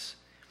Jesus.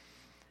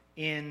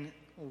 In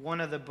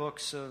one of the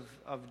books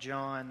of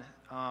John,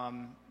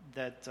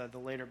 the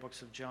later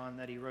books of John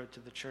that he wrote to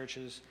the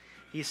churches,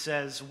 he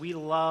says, we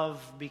love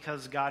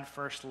because God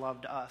first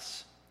loved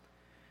us.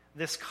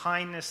 This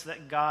kindness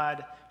that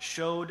God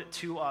showed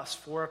to us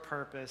for a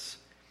purpose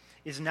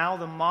is now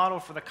the model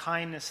for the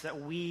kindness that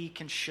we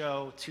can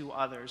show to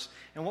others.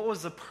 And what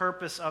was the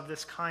purpose of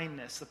this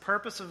kindness? The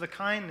purpose of the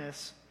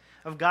kindness,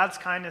 of God's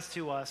kindness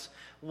to us,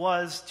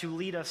 was to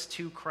lead us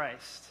to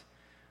Christ.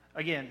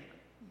 Again,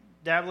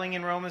 dabbling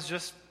in Romans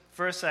just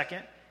for a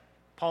second,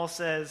 Paul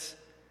says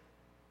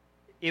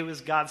it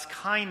was God's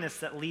kindness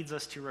that leads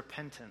us to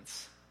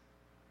repentance.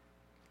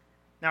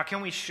 Now,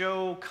 can we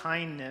show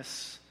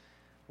kindness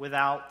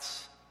without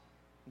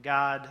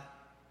God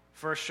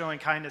first showing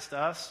kindness to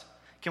us?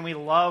 Can we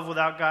love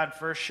without God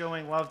first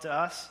showing love to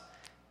us?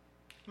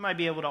 You might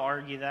be able to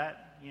argue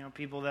that. You know,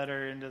 people that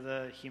are into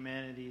the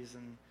humanities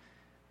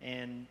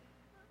and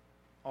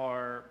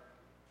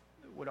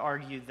would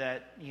argue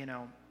that, you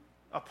know,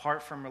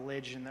 apart from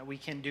religion, that we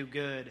can do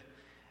good.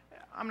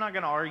 I'm not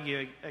going to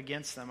argue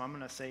against them. I'm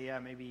going to say, yeah,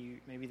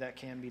 maybe that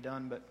can be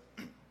done. But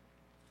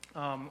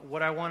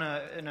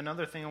and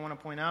another thing I want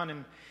to point out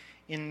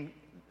in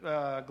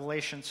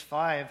Galatians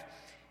 5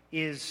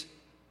 is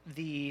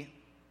the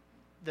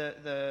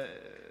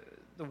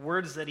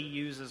words that he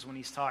uses when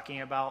he's talking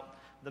about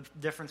the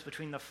difference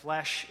between the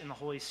flesh and the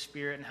Holy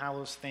Spirit and how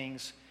those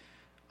things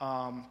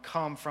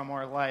come from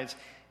our lives.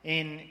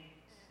 In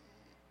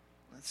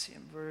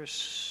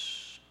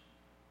verse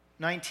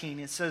 19,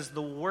 it says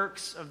the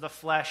works of the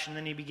flesh, and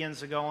then he begins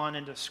to go on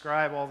and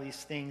describe all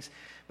these things.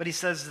 But he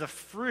says the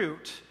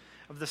fruit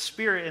of the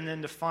Spirit, and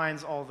then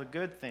defines all the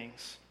good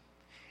things.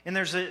 And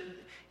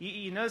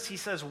you notice he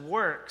says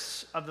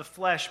works of the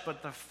flesh,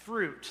 but the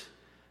fruit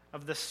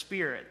of the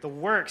Spirit. The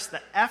works,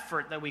 the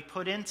effort that we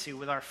put into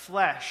with our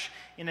flesh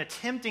in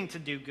attempting to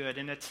do good,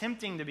 in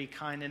attempting to be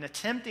kind, in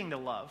attempting to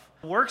love.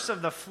 Works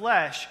of the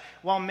flesh,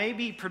 while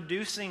maybe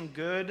producing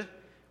good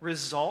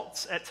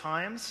results at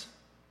times,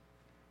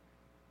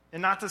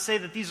 and not to say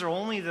that these are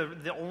only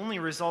the only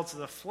results of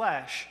the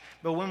flesh,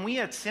 but when we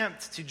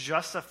attempt to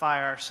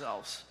justify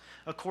ourselves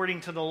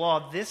according to the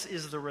law, this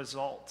is the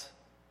result.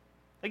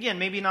 Again,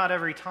 maybe not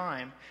every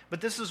time,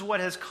 but this is what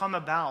has come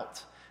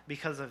about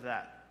because of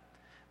that.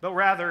 But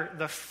rather,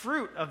 the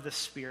fruit of the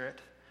Spirit,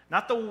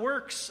 not the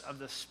works of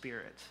the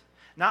Spirit,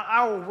 not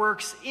our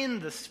works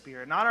in the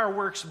Spirit, not our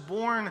works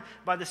born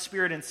by the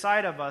Spirit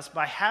inside of us,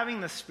 by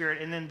having the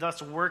Spirit and then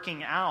thus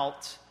working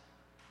out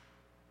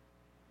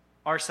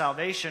our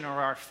salvation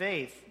or our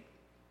faith,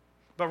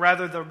 but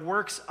rather the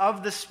works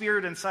of the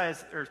Spirit inside,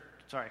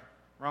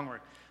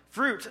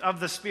 fruit of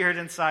the Spirit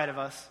inside of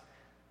us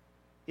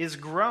is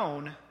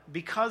grown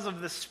because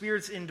of the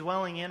Spirit's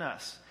indwelling in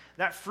us.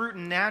 That fruit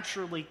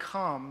naturally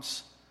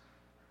comes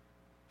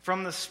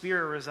from the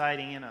Spirit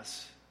residing in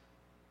us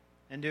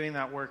and doing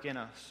that work in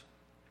us.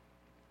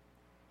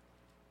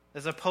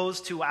 As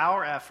opposed to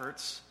our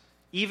efforts,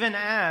 even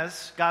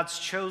as God's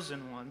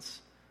chosen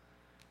ones,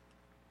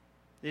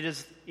 it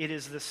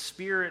is the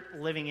Spirit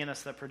living in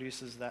us that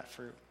produces that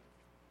fruit.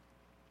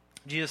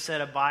 Jesus said,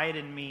 "Abide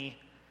in me.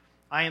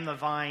 I am the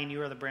vine,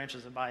 you are the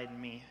branches, abide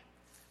in me."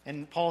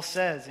 And Paul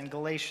says in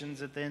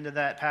Galatians at the end of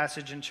that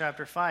passage in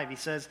chapter 5, he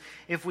says,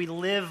 if we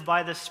live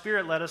by the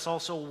Spirit, let us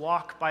also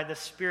walk by the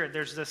Spirit.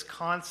 There's this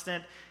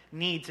constant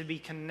need to be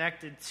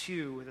connected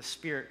to the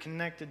Spirit,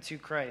 connected to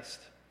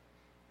Christ.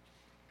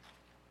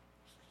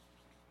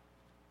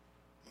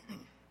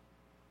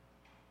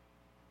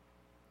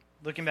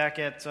 Looking back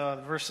at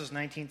verses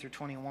 19 through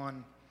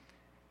 21,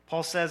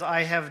 Paul says,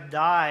 I have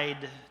died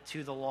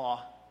to the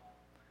law.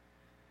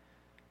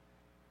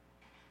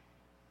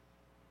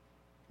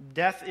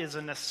 Death is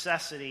a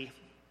necessity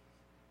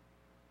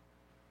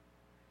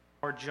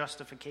for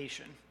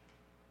justification.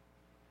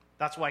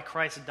 That's why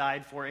Christ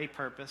died for a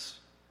purpose.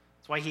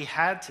 That's why he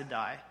had to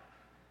die.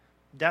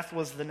 Death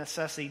was the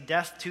necessity,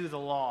 death to the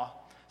law.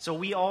 So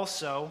we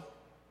also,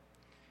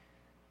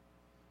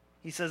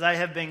 he says, I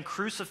have been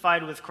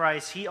crucified with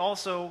Christ. We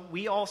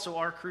also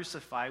are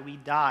crucified. We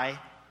die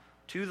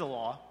to the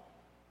law.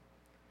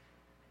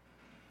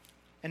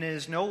 And it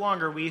is no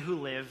longer we who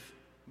live,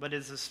 but it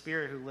is the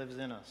Spirit who lives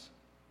in us.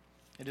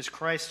 It is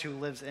Christ who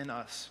lives in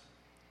us.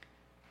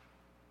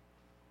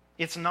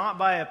 It's not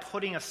by a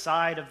putting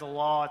aside of the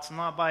law. It's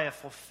not by a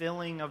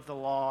fulfilling of the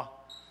law.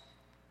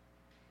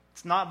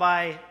 It's not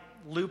by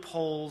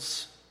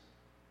loopholes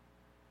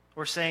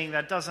or saying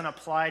that doesn't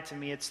apply to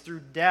me. It's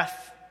through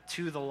death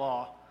to the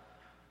law.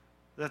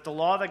 That the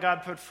law that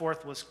God put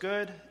forth was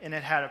good and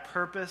it had a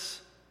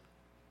purpose,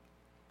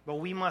 but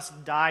we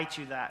must die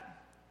to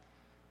that.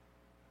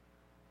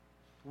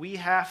 We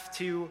have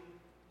to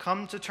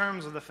come to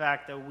terms with the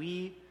fact that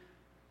we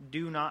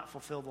do not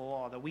fulfill the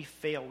law, that we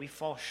fail, we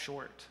fall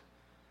short.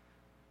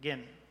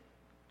 Again,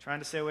 trying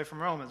to stay away from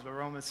Romans, but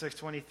Romans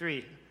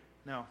 6:23,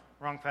 no,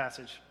 wrong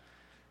passage.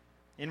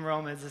 In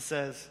Romans, it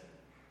says,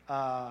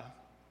 all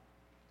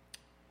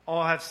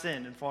have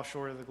sinned and fall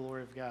short of the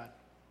glory of God.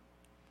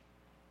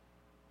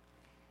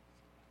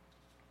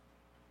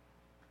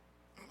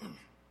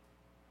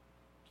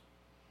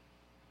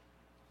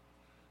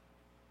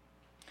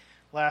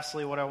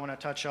 Lastly, what I want to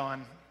touch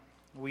on,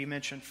 we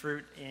mentioned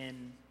fruit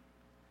in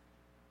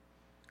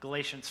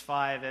Galatians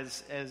 5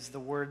 as the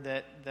word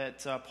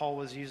that Paul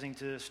was using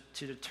to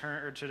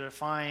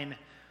define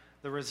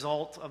the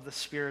result of the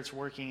Spirit's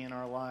working in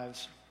our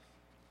lives.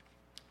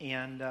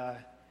 And I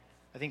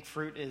think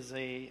fruit is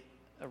a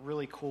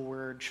really cool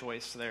word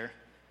choice there.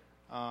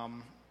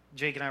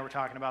 Jake and I were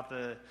talking about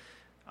the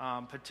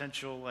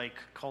potential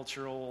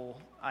cultural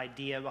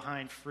idea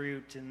behind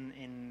fruit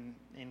in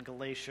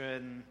Galatia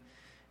and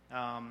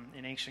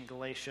in ancient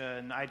Galatia,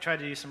 and I tried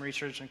to do some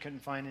research and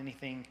couldn't find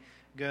anything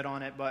good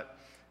on it, but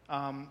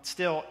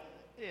still,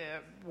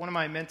 one of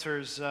my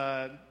mentors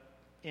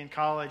in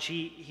college,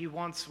 he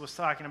once was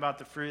talking about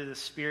the fruit of the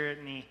Spirit,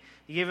 and he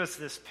gave us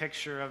this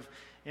picture of,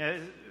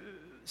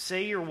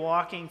 say you're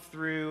walking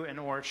through an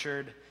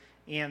orchard,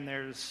 and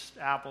there's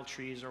apple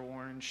trees or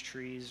orange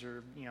trees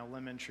or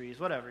lemon trees,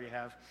 whatever you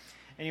have,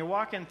 and you're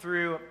walking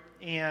through,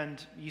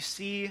 and you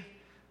see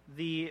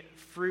the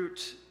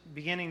fruit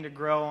beginning to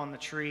grow on the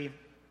tree,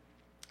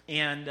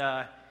 and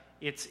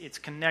it's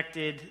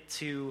connected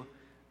to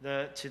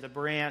the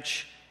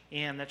branch,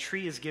 and the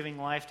tree is giving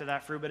life to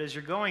that fruit. But as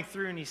you're going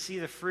through and you see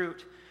the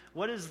fruit,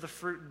 what is the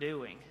fruit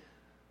doing?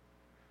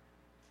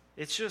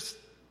 It's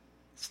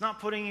not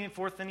putting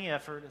forth any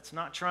effort. It's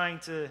not trying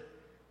to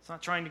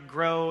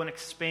grow and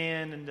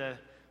expand, and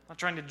not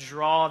trying to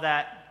draw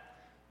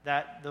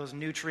those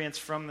nutrients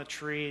from the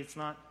tree. It's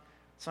not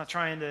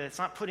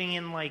putting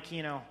in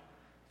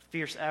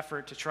fierce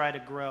effort to try to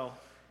grow.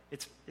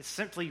 It's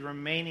simply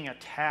remaining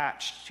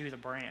attached to the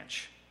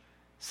branch,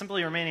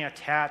 simply remaining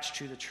attached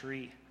to the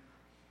tree.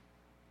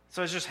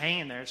 So it's just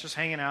hanging there. It's just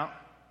hanging out,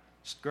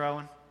 just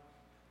growing.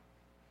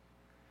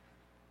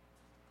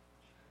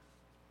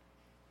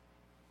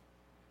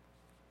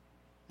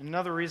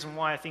 Another reason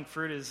why I think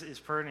fruit is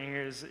pertinent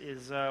here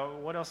is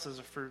what else does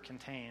a fruit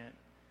contain?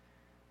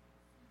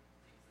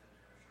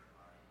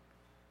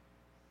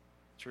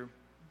 True.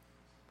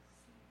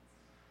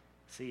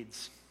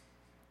 Seeds.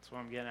 That's what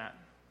I'm getting at.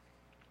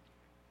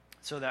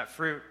 So that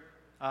fruit,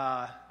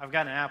 I've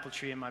got an apple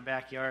tree in my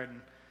backyard,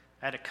 and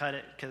I had to cut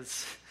it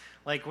because,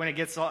 when it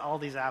gets all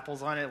these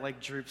apples on it, it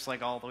droops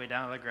all the way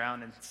down to the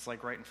ground, and it's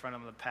right in front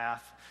of the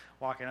path,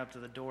 walking up to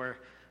the door.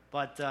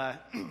 But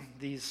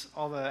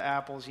all the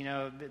apples,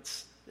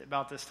 it's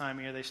about this time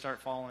of year they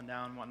start falling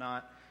down and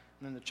whatnot,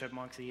 and then the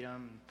chipmunks eat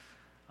them.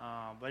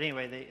 But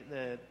anyway,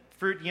 the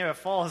fruit, it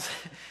falls.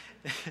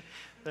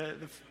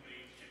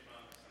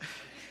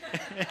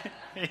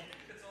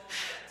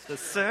 The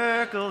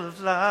circle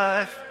of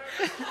life.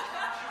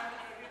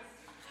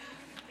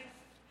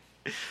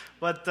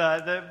 But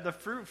the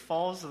fruit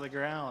falls to the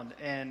ground,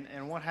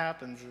 and what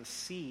happens is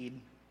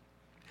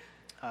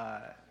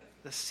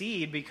the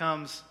seed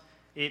becomes,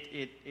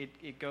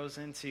 it goes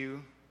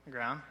into the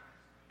ground.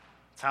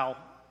 It's how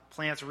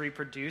plants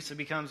reproduce. It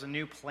becomes a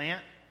new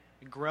plant.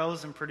 It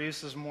grows and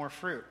produces more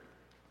fruit.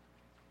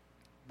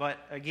 But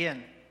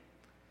again,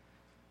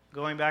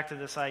 going back to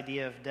this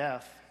idea of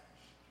death,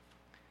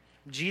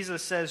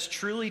 Jesus says,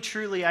 "Truly,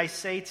 truly, I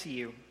say to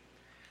you,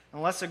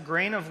 unless a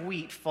grain of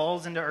wheat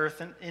falls into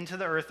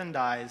the earth and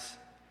dies,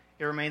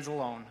 it remains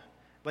alone.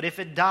 But if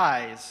it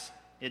dies,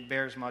 it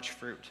bears much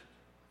fruit."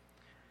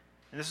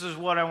 And this is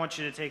what I want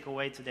you to take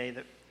away today,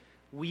 that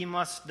we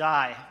must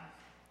die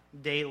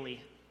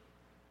daily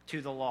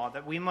to the law,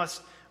 that we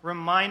must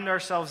remind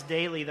ourselves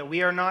daily that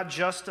we are not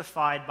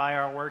justified by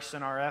our works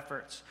and our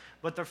efforts,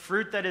 but the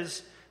fruit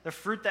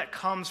that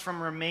comes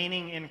from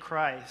remaining in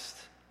Christ,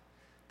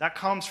 that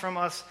comes from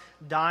us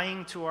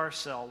dying to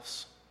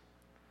ourselves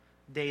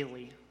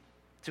daily,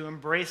 to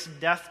embrace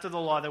death to the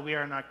law, that we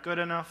are not good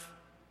enough,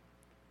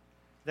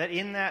 that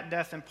in that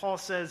death, and Paul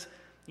says,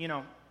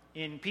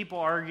 in people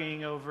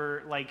arguing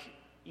over,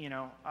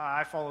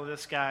 I follow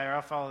this guy or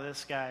I follow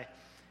this guy,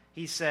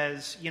 he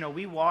says,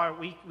 we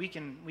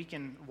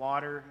can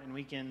water and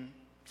we can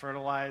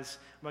fertilize,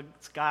 but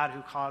it's God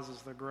who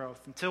causes the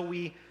growth. Until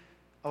we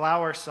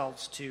allow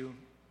ourselves to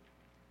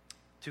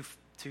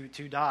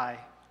die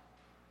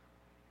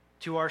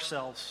to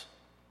ourselves,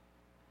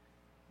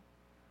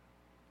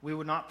 we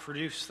would not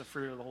produce the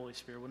fruit of the Holy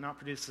Spirit, would not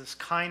produce this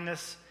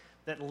kindness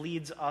that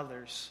leads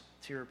others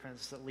to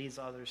repentance, that leads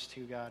others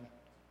to God.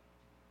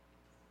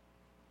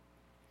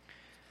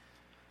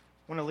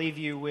 I want to leave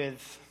you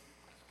with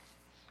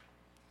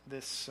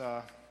this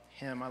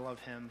hymn. I love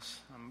hymns.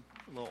 I'm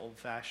a little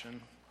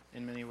old-fashioned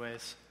in many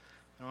ways.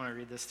 I want to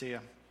read this to you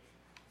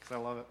because I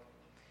love it.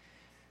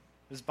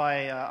 It was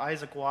by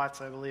Isaac Watts,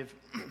 I believe.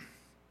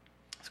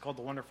 It's called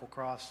The Wonderful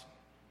Cross.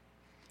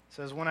 It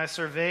says, "When I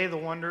survey the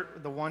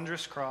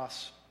wondrous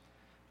cross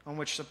on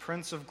which the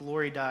Prince of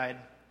Glory died,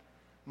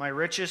 my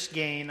richest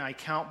gain I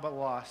count but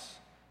loss,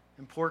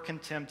 and pour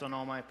contempt on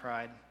all my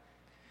pride.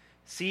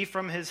 See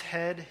from his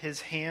head,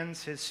 his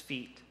hands, his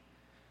feet,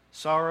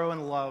 Sorrow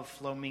and love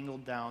flow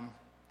mingled down.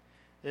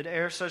 Did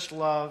e'er such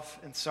love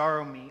and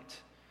sorrow meet,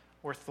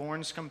 or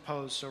thorns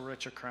compose so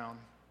rich a crown?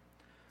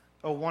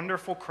 O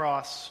wonderful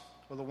cross,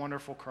 O the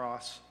wonderful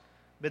cross,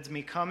 bids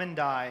me come and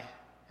die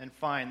and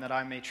find that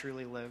I may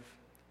truly live.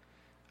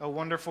 O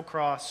wonderful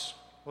cross,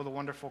 O the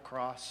wonderful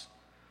cross,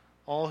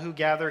 all who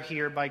gather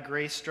here by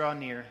grace draw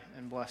near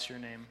and bless your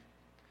name.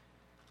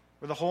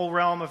 Were the whole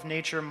realm of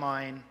nature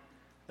mine,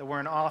 that were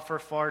an offer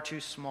far too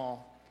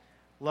small,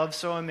 love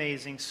so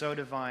amazing, so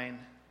divine,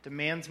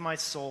 demands my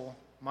soul,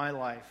 my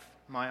life,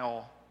 my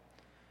all.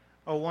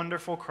 O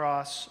wonderful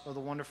cross, O the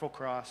wonderful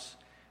cross,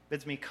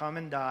 bids me come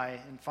and die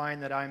and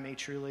find that I may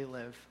truly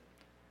live.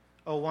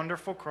 O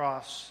wonderful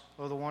cross,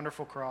 O the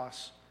wonderful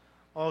cross,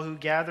 all who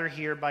gather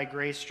here by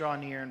grace draw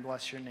near and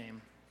bless your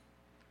name.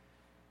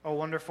 O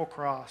wonderful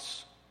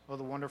cross, O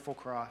the wonderful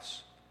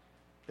cross,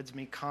 bids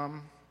me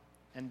come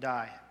and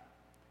die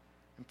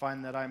and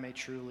find that I may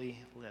truly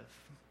live.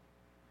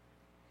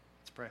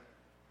 Let's pray.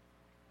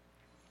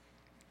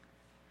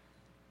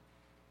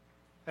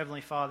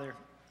 Heavenly Father,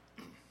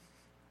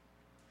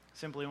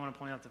 simply want to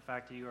point out the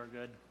fact that you are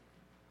good.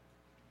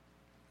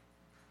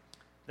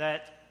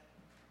 That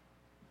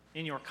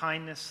in your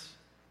kindness,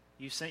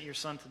 you sent your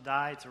Son to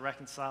die to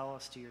reconcile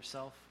us to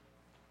yourself.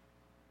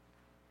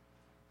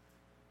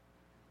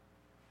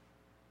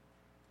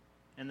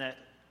 And that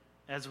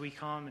as we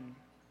come and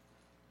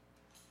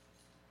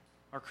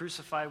are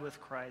crucified with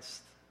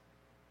Christ,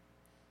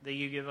 that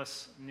you give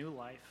us new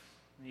life,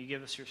 and you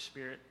give us your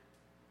Spirit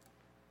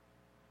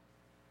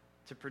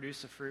to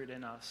produce a fruit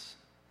in us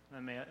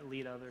that may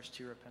lead others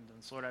to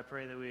repentance. Lord, I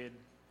pray that we would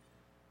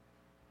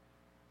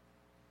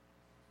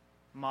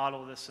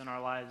model this in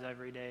our lives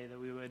every day, that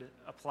we would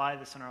apply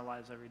this in our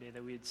lives every day,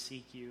 that we would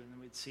seek you, and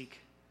that we'd seek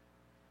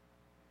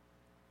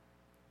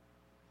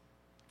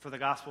for the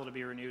gospel to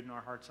be renewed in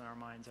our hearts and our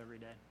minds every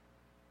day.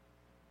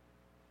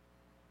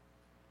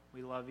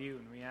 We love you,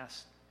 and we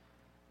ask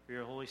for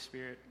your Holy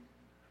Spirit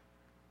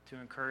to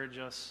encourage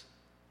us,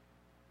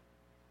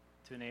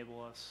 to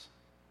enable us,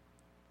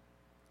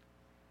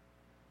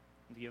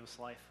 and to give us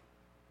life.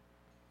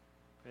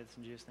 Pray this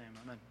in Jesus' name.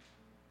 Amen.